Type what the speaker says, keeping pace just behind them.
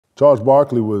Charles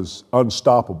Barkley was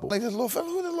unstoppable. Like this little fella,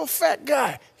 who's this little fat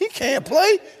guy? He can't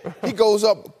play. He goes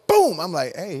up, boom. I'm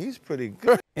like, hey, he's pretty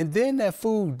good. And then that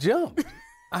fool jumped.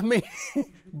 I mean,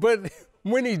 but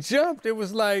when he jumped, it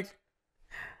was like,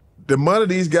 the money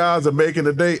these guys are making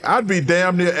today, I'd be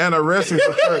damn near anorexic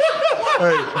for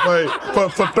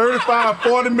 $35,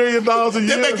 $40 million a year.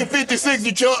 They're making 50,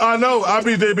 60, Charles. I know.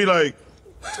 They'd be like,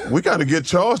 we got to get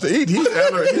Charles to eat. He's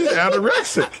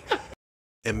anorexic.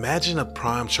 Imagine a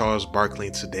prime Charles Barkley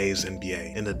in today's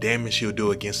NBA and the damage he'll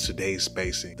do against today's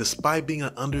spacing. Despite being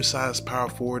an undersized power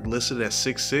forward listed at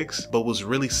 6'6", but was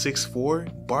really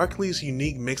 6'4", Barkley's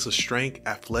unique mix of strength,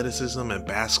 athleticism, and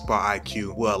basketball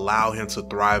IQ will allow him to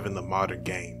thrive in the modern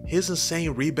game. His insane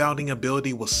rebounding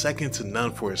ability was second to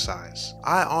none for his size.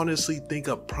 I honestly think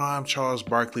a prime Charles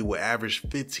Barkley will average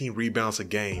 15 rebounds a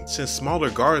game, since smaller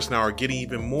guards now are getting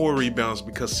even more rebounds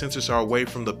because centers are away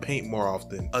from the paint more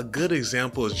often. A good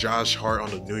example is Josh Hart on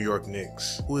the New York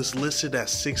Knicks, who is listed at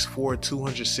 6'4",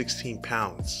 216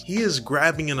 pounds. He is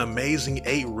grabbing an amazing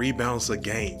 8 rebounds a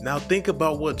game. Now think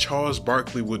about what Charles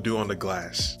Barkley would do on the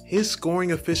glass. His scoring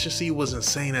efficiency was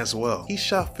insane as well. He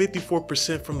shot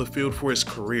 54% from the field for his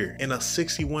career and a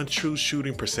 61 true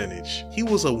shooting percentage. He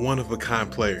was a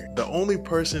one-of-a-kind player. The only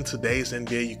person in today's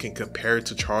NBA you can compare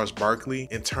to Charles Barkley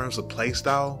in terms of play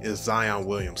style is Zion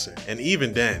Williamson. And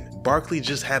even then, Barkley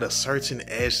just had a certain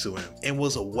edge to him and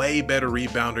was a way better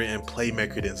rebounder and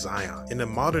playmaker than Zion. In the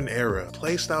modern era,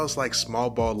 playstyles like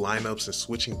small ball lineups and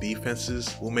switching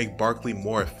defenses will make Barkley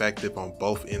more effective on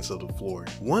both ends of the floor.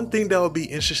 One thing that will be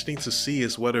interesting to see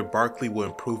is whether Barkley will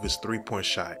improve his three-point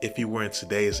shot if he were in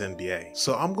today's NBA.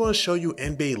 So I'm going to show you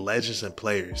NBA legends and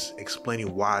players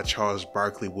explaining why Charles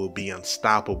Barkley will be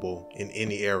unstoppable in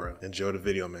any era. Enjoy the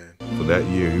video, man. For that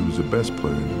year, he was the best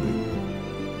player in the league.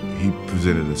 He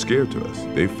presented a scare to us.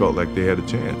 They felt like they had a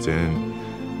chance, and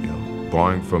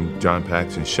barring from John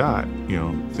Paxson's shot,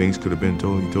 things could have been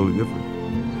totally different.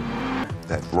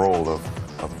 That role of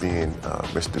being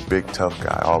Mr. Big Tough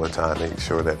Guy all the time, making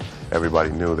sure that everybody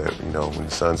knew that, when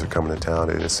the Suns are coming to town,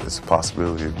 it's a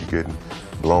possibility of you getting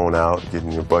blown out,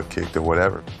 getting your butt kicked or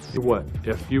whatever. What?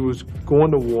 If you was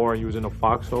going to war and you was in a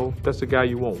foxhole, that's the guy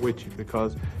you want with you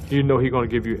because he's going to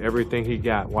give you everything he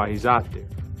got while he's out there.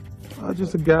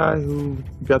 Just a guy who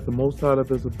got the most out of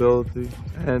his ability,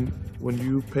 and when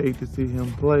you paid to see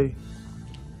him play,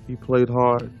 he played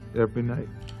hard every night.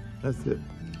 That's it.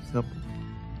 Simple.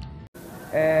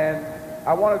 And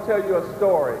I want to tell you a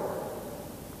story.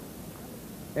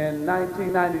 In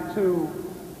 1992,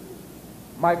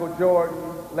 Michael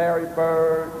Jordan, Larry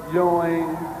Bird,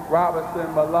 Ewing,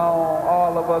 Robinson, Malone,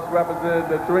 all of us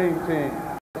represented the Dream Team.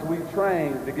 We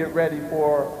trained to get ready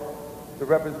to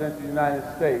represent the United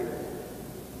States.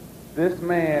 This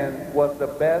man was the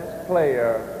best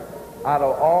player out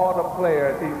of all the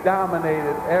players. He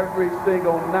dominated every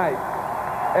single night,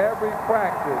 every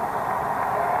practice.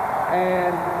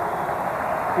 And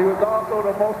he was also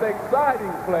the most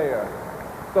exciting player.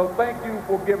 So thank you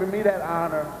for giving me that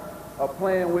honor of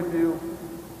playing with you.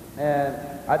 And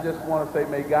I just want to say,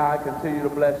 may God continue to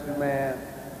bless you, man.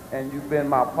 And you've been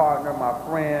my partner, my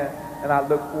friend, and I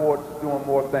look forward to doing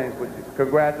more things with you.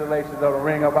 Congratulations on the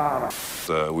Ring of Honor.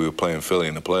 We were playing Philly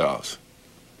in the playoffs,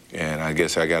 and I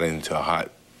guess I got into a hot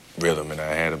rhythm, and I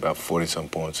had about 40-some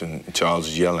points, and Charles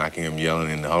was yelling. I can hear him yelling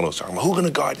in the huddle, talking about, who's going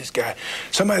to guard this guy?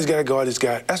 Somebody's got to guard this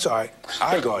guy. That's all right.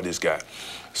 I guard this guy.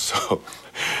 So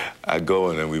I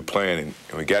go in, and we're playing,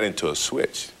 and we got into a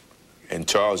switch, and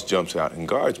Charles jumps out and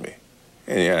guards me.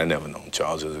 And I never known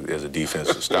Charles as a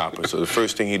defensive stopper. So the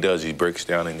first thing he does, he breaks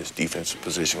down in this defensive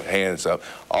position with hands up.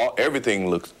 Everything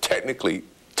looks technically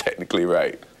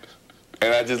right.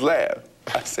 And I just laugh.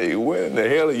 I say, when in the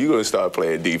hell are you going to start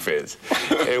playing defense?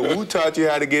 And who taught you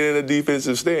how to get in a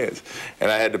defensive stance?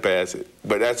 And I had to pass it.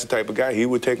 But that's the type of guy. He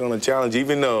would take on a challenge,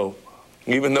 even though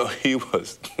he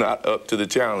was not up to the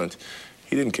challenge.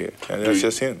 He didn't care. And that's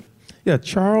just him. Yeah,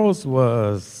 Charles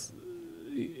was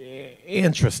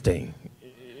interesting.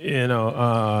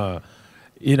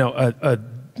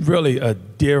 Really a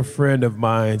dear friend of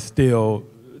mine still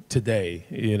today.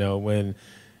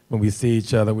 When we see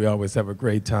each other, we always have a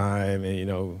great time.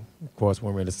 And, of course,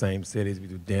 when we're in the same cities, we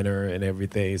do dinner and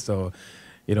everything. So,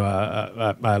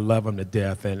 I love him to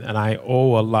death. And I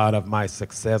owe a lot of my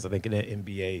success, I think, in the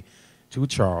NBA to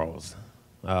Charles.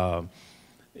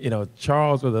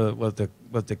 Charles was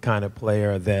the kind of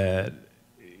player that,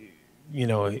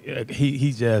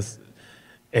 he just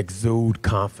exude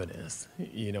confidence.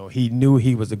 He knew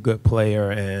he was a good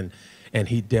player, and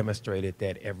he demonstrated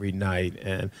that every night.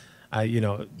 And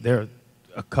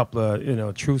a couple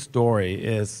of, true story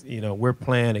is, we're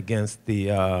playing against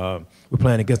the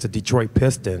Detroit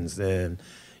Pistons, and,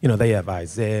 they have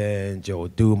Isaiah and Joe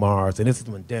Dumars, and this is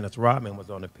when Dennis Rodman was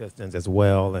on the Pistons as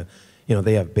well, and,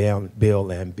 they have Bill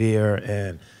Laimbeer,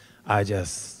 and I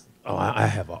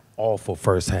have an awful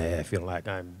first half, like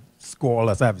I'm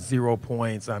scoreless, I have 0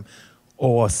 points, I'm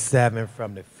 0-7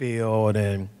 from the field,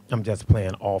 and I'm just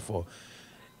playing awful.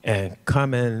 And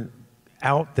coming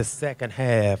out the second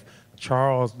half,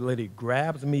 Charles literally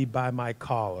grabs me by my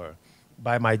collar,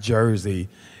 by my jersey,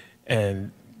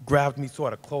 and grabs me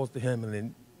sort of close to him. And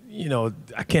then,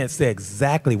 I can't say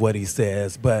exactly what he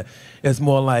says, but it's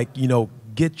more like,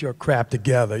 get your crap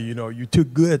together. You're too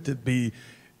good to be,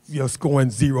 scoring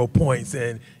 0 points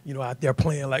and, out there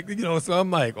playing like, so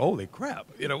I'm like, holy crap,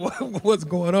 what's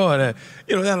going on? And,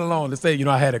 that alone to say,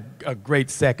 I had a great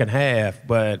second half,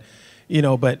 but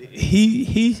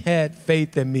he had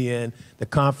faith in me and the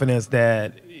confidence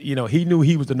that, he knew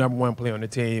he was the #1 player on the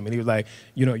team. And he was like,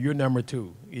 you're number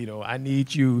 2. I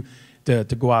need you to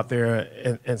go out there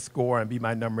and score and be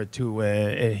my number 2.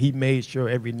 And he made sure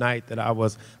every night that I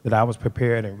was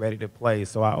prepared and ready to play.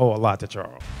 So I owe a lot to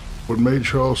Charles. What made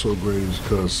Charles so great is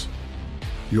because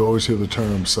you always hear the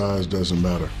term size doesn't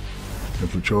matter. And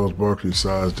for Charles Barkley,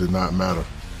 size did not matter.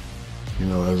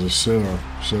 As a center,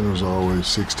 centers are always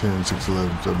 6'10",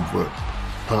 6'11", 7 foot.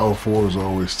 Power forwards are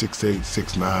always 6'8",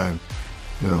 6'9",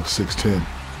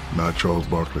 6'10". Not Charles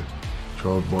Barkley.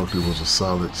 Charles Barkley was a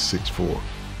solid 6'4".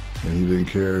 And he didn't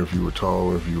care if you were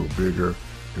taller, if you were bigger,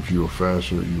 if you were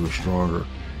faster, you were stronger.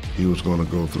 He was going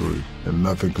to go through you. And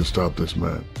nothing could stop this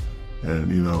man.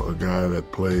 And, a guy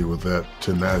that played with that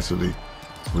tenacity,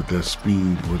 with that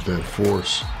speed, with that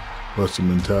force, plus the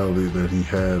mentality that he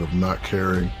had of not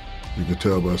caring. You could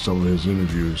tell by some of his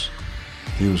interviews,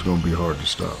 he was going to be hard to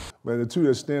stop. Man, the two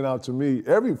that stand out to me,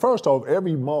 first off,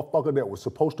 every motherfucker that was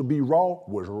supposed to be raw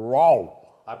was raw.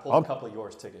 I pulled a couple of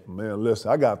yours tickets. Man,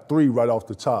 listen, I got 3 right off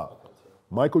the top.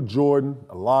 Michael Jordan,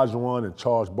 Olajuwon, and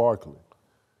Charles Barkley.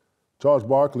 Charles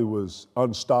Barkley was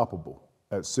unstoppable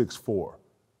at 6'4".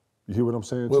 You hear what I'm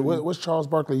saying? What's Charles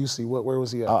Barkley you see? Where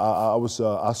was he at?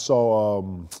 I saw,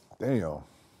 man,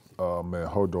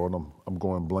 hold on, I'm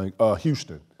going blank.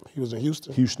 Houston. He was in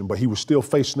Houston? Houston, but he was still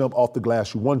facing up off the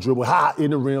glass. You one dribble,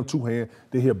 in the rim, 2-hand.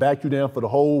 Then he'll back you down for the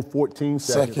whole 14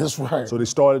 seconds. Right. So they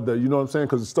started, you know what I'm saying?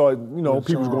 Because it started,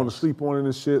 people was going to sleep on it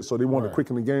and shit, so they wanted to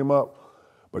quicken the game up.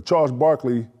 But Charles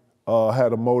Barkley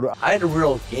had a motor. I had a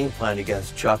real game plan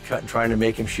against Chuck, trying to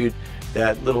make him shoot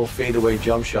that little fadeaway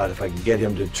jump shot, if I could get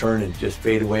him to turn and just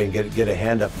fade away and get a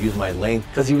hand up, use my length.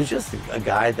 Because he was just a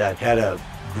guy that had a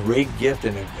great gift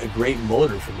and a great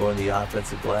motor for going to the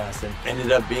offensive glass, and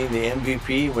ended up being the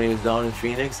MVP when he was down in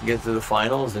Phoenix, get to the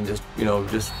finals, and just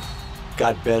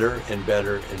got better and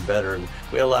better and better. And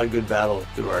we had a lot of good battles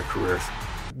through our careers.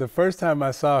 The first time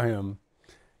I saw him,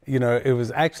 it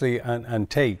was actually on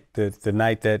tape, the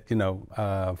night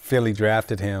that, Philly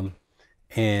drafted him.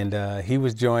 And he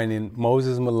was joining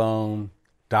Moses Malone,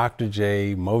 Dr.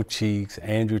 J, Mo Cheeks,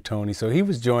 Andrew Toney. So he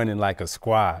was joining like a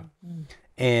squad.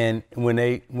 And when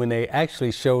they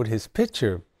actually showed his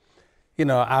picture,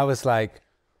 I was like,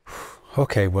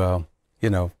 okay, well,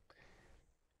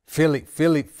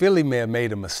 Philly may have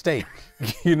made a mistake,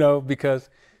 because,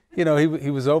 he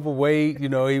was overweight, he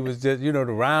was just, the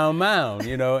round mound,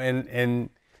 and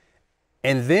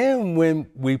then when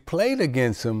we played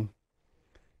against him,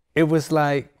 it was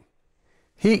like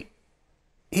he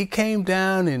came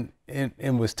down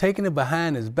and was taking it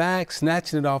behind his back,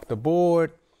 snatching it off the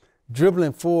board,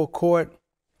 dribbling full court,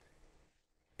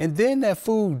 and then that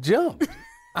fool jumped.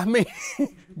 I mean,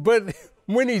 but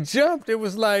when he jumped, it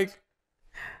was like,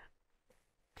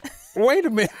 wait a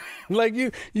minute, like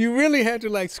you really had to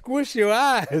like squish your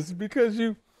eyes because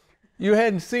you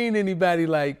hadn't seen anybody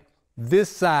like this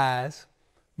size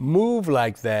move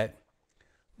like that,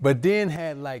 but then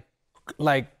had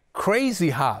like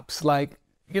crazy hops, like,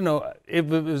 it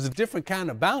was a different kind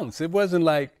of bounce. It wasn't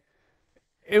like,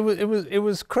 it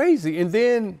was crazy. And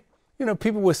then,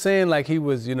 people were saying like he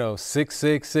was, 6'6",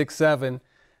 6'7",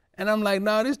 and I'm like,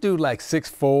 no, this dude like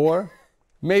 6'4",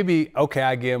 maybe, okay,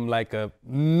 I give him like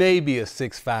maybe a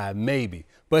 6'5", maybe.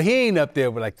 But he ain't up there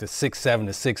with like the 6'7",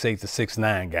 the 6'8", the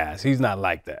 6'9" guys. He's not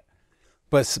like that.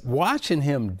 But watching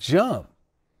him jump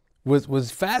was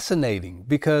fascinating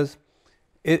because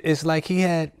it's like he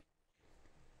had,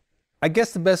 I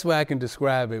guess the best way I can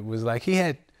describe it was like he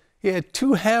had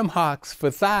 2 ham hocks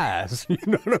for thighs. You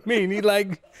know what I mean?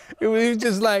 It was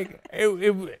just like,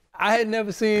 I had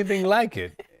never seen anything like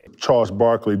it. Charles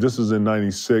Barkley, this is in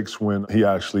 '96 when he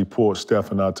actually pulled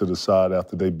Stephen out to the side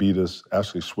after they beat us,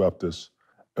 actually swept us.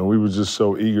 And we were just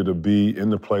so eager to be in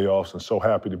the playoffs and so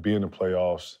happy to be in the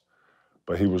playoffs.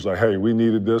 But he was like, hey, we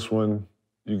needed this one.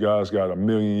 You guys got a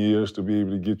million years to be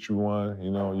able to get you one. You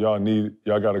know,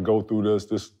 y'all got to go through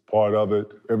this part of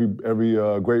it. Every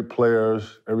great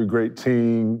players, every great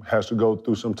team has to go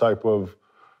through some type of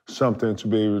something to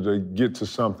be able to get to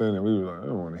something. And we were like, I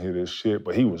don't want to hear this shit.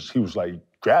 But he was like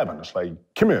grabbing us, like,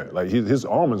 come here. Like his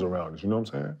arm is around us, you know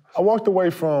what I'm saying? I walked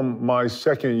away from my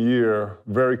second year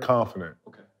very confident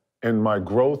in my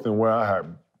growth and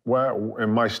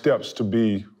and my steps to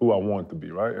be who I wanted to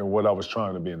be, right? And what I was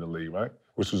trying to be in the league, right?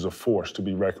 Which was a force to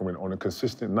be reckoned with on a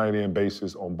consistent night-in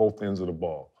basis on both ends of the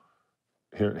ball,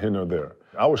 here and there.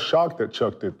 I was shocked that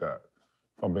Chuck did that,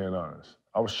 if I'm being honest.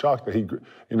 I was shocked that he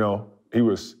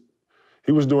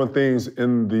was doing things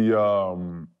in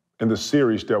the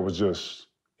series that was just,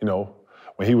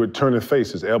 when he would turn his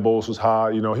face, his elbows was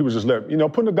high, he was just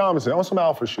putting the dominance in on some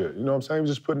alpha shit, you know what I'm saying?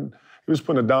 He was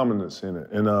putting a dominance in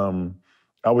it. And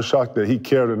I was shocked that he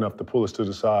cared enough to pull us to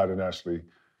the side and actually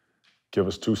give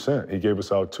us 2 cents. He gave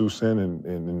us our 2 cents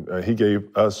and he gave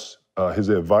us his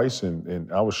advice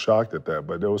and I was shocked at that.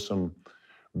 But there was some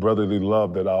brotherly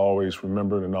love that I always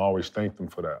remembered and I always thanked him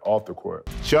for that off the court.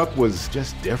 Chuck was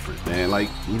just different, man. Like,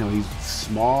 he's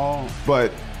small,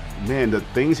 but man, the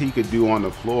things he could do on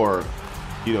the floor,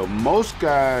 most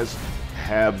guys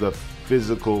have the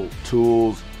physical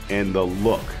tools and the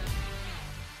look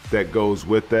that goes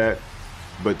with that.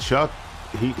 But Chuck,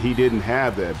 he didn't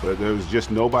have that, but there was just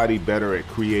nobody better at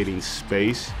creating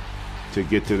space to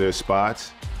get to their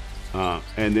spots.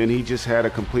 And then he just had a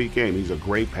complete game. He's a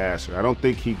great passer. I don't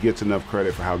think he gets enough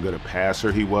credit for how good a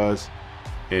passer he was.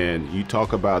 And you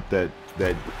talk about that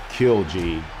kill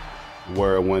gene,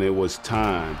 where when it was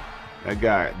time, that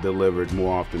guy delivered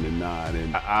more often than not.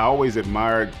 And I always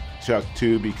admired Chuck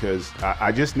too, because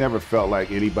I just never felt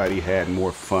like anybody had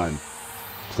more fun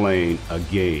playing a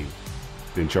game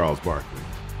than Charles Barkley.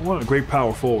 One of the great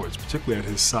power forwards, particularly at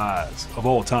his size, of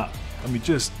all time. I mean,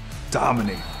 just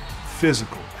dominating,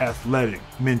 physical, athletic,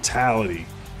 mentality.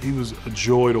 He was a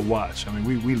joy to watch. I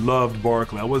mean, we loved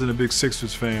Barkley. I wasn't a big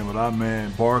Sixers fan, but our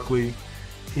man, Barkley,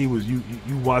 he was, you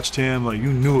watched him, like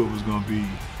you knew it was gonna be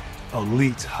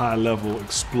elite, high-level,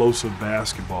 explosive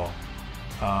basketball.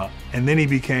 And then he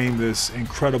became this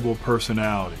incredible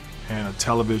personality and a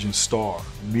television star,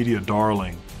 media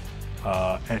darling.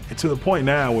 And to the point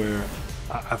now where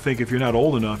I think if you're not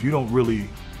old enough, you don't really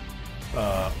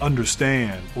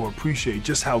understand or appreciate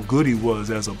just how good he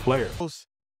was as a player.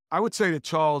 I would say that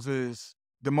Charles is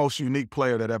the most unique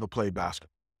player that ever played basketball.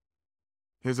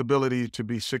 His ability to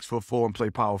be 6'4" and play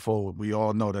power forward, we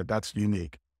all know that that's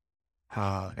unique.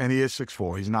 And he is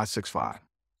 6'4", he's not 6'5".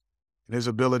 And his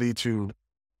ability to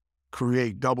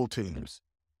create double teams.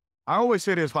 I always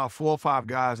say there's about 4 or 5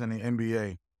 guys in the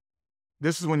NBA.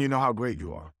 This is when you know how great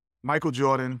you are. Michael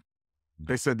Jordan,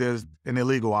 they said there's an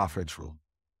illegal offense rule.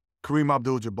 Kareem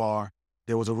Abdul-Jabbar,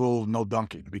 there was a rule, no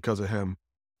dunking because of him.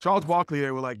 Charles Barkley,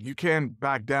 they were like, you can't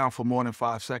back down for more than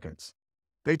 5 seconds.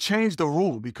 They changed the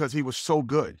rule because he was so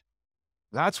good.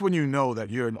 That's when you know that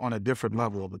you're on a different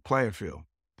level of the playing field,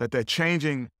 that they're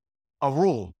changing a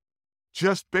rule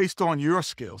just based on your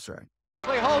skill set.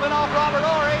 Holding off Robert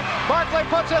Horry. Barkley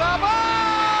puts it up. Oh!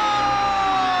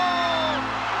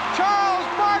 Charles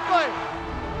Barkley!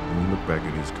 When you look back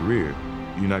at his career,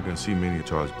 you're not going to see many of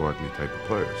Charles Barkley type of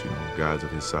players, guys of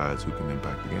his size who can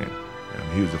impact the game.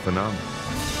 He was a phenomenon.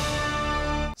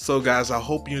 So guys, I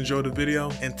hope you enjoyed the video,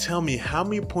 and tell me, how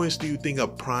many points do you think a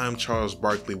prime Charles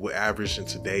Barkley would average in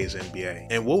today's NBA?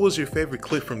 And what was your favorite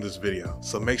clip from this video?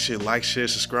 So make sure you like, share,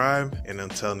 subscribe, and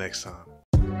until next time.